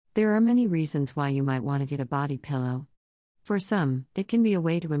There are many reasons why you might want to get a body pillow. For some, it can be a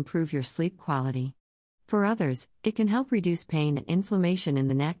way to improve your sleep quality. For others, it can help reduce pain and inflammation in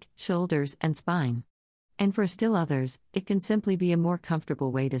the neck, shoulders, and spine. And for still others, it can simply be a more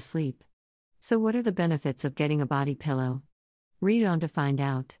comfortable way to sleep. So what are the benefits of getting a body pillow? Read on to find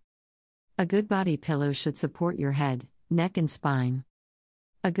out. A good body pillow should support your head, neck, and spine.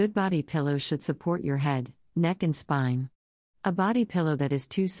 A good body pillow should support your head, neck, and spine. A body pillow that is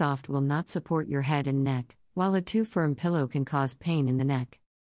too soft will not support your head and neck, while a too firm pillow can cause pain in the neck.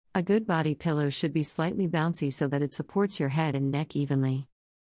 A good body pillow should be slightly bouncy so that it supports your head and neck evenly.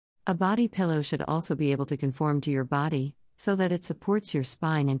 A body pillow should also be able to conform to your body, so that it supports your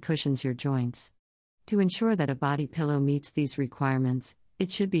spine and cushions your joints. To ensure that a body pillow meets these requirements,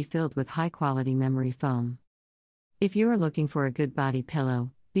 it should be filled with high-quality memory foam. If you are looking for a good body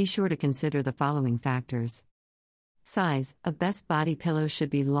pillow, be sure to consider the following factors. Size: a best body pillow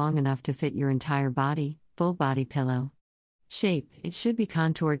should be long enough to fit your entire body, full body pillow. Shape: it should be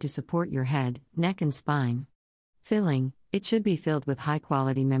contoured to support your head, neck, and spine. Filling: it should be filled with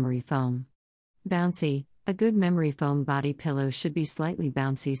high-quality memory foam. Bouncy: a good memory foam body pillow should be slightly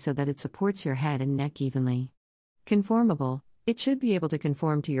bouncy so that it supports your head and neck evenly. Conformable: it should be able to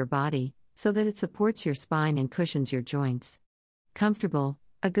conform to your body, so that it supports your spine and cushions your joints. Comfortable: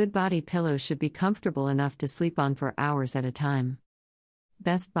 a good body pillow should be comfortable enough to sleep on for hours at a time.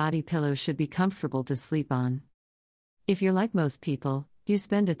 Best body pillow should be comfortable to sleep on. If you're like most people, you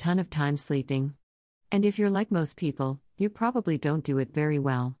spend a ton of time sleeping. And if you're like most people, you probably don't do it very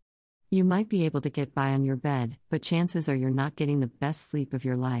well. You might be able to get by on your bed, but chances are you're not getting the best sleep of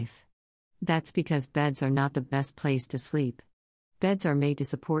your life. That's because beds are not the best place to sleep. Beds are made to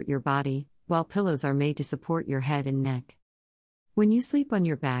support your body, while pillows are made to support your head and neck. When you sleep on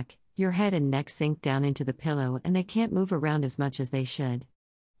your back, your head and neck sink down into the pillow and they can't move around as much as they should.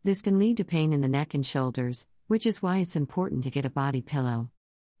 This can lead to pain in the neck and shoulders, which is why it's important to get a body pillow.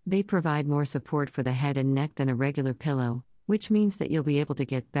 They provide more support for the head and neck than a regular pillow, which means that you'll be able to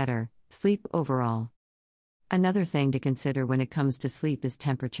get better sleep overall. Another thing to consider when it comes to sleep is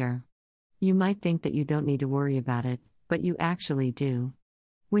temperature. You might think that you don't need to worry about it, but you actually do.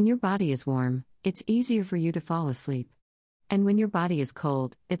 When your body is warm, it's easier for you to fall asleep. And when your body is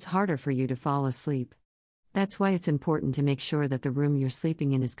cold, it's harder for you to fall asleep. That's why it's important to make sure that the room you're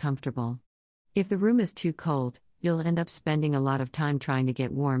sleeping in is comfortable. If the room is too cold, you'll end up spending a lot of time trying to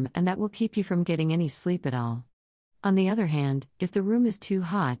get warm, and that will keep you from getting any sleep at all. On the other hand, if the room is too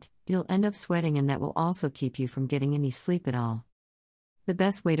hot, you'll end up sweating, and that will also keep you from getting any sleep at all. The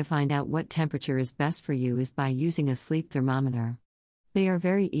best way to find out what temperature is best for you is by using a sleep thermometer. They are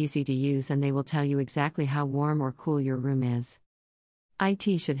very easy to use and they will tell you exactly how warm or cool your room is.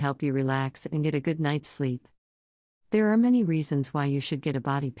 IT should help you relax and get a good night's sleep. There are many reasons why you should get a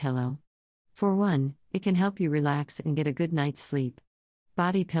body pillow. For one, it can help you relax and get a good night's sleep.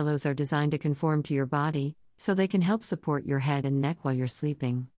 Body pillows are designed to conform to your body, so they can help support your head and neck while you're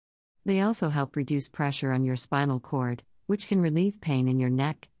sleeping. They also help reduce pressure on your spinal cord, which can relieve pain in your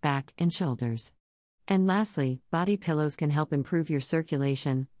neck, back, and shoulders. And lastly, body pillows can help improve your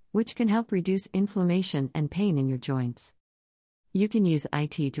circulation, which can help reduce inflammation and pain in your joints. You can use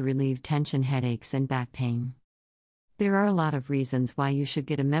IT to relieve tension, headaches, and back pain. There are a lot of reasons why you should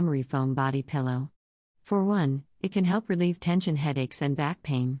get a memory foam body pillow. For one, it can help relieve tension, headaches, and back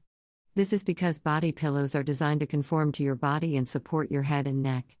pain. This is because body pillows are designed to conform to your body and support your head and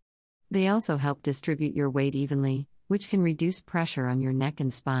neck. They also help distribute your weight evenly, which can reduce pressure on your neck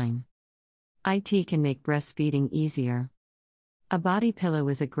and spine. IT can make breastfeeding easier. A body pillow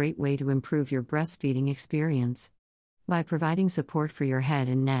is a great way to improve your breastfeeding experience. By providing support for your head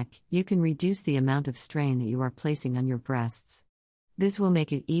and neck, you can reduce the amount of strain that you are placing on your breasts. This will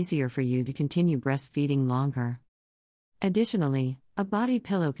make it easier for you to continue breastfeeding longer. Additionally, a body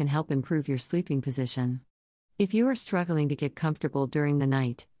pillow can help improve your sleeping position. If you are struggling to get comfortable during the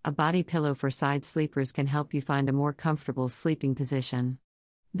night, a body pillow for side sleepers can help you find a more comfortable sleeping position.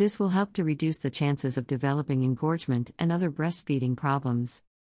 This will help to reduce the chances of developing engorgement and other breastfeeding problems.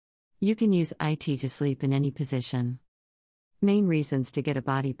 You can use IT to sleep in any position. Main reasons to get a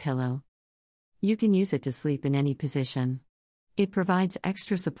body pillow. You can use it to sleep in any position. It provides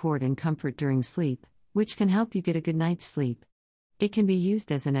extra support and comfort during sleep, which can help you get a good night's sleep. It can be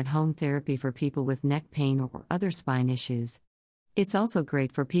used as an at-home therapy for people with neck pain or other spine issues. It's also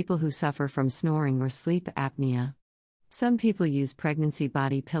great for people who suffer from snoring or sleep apnea. Some people use pregnancy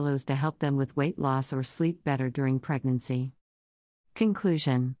body pillows to help them with weight loss or sleep better during pregnancy.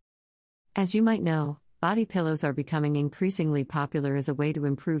 Conclusion. As you might know, body pillows are becoming increasingly popular as a way to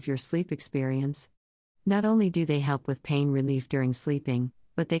improve your sleep experience. Not only do they help with pain relief during sleeping,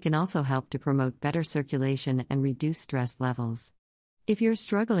 but they can also help to promote better circulation and reduce stress levels. If you're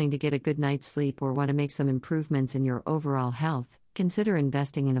struggling to get a good night's sleep or want to make some improvements in your overall health, consider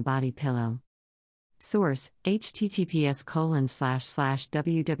investing in a body pillow. Source: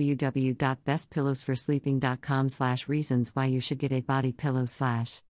 https://www.bestpillowsforsleeping.com/reasons why you should get a body pillow /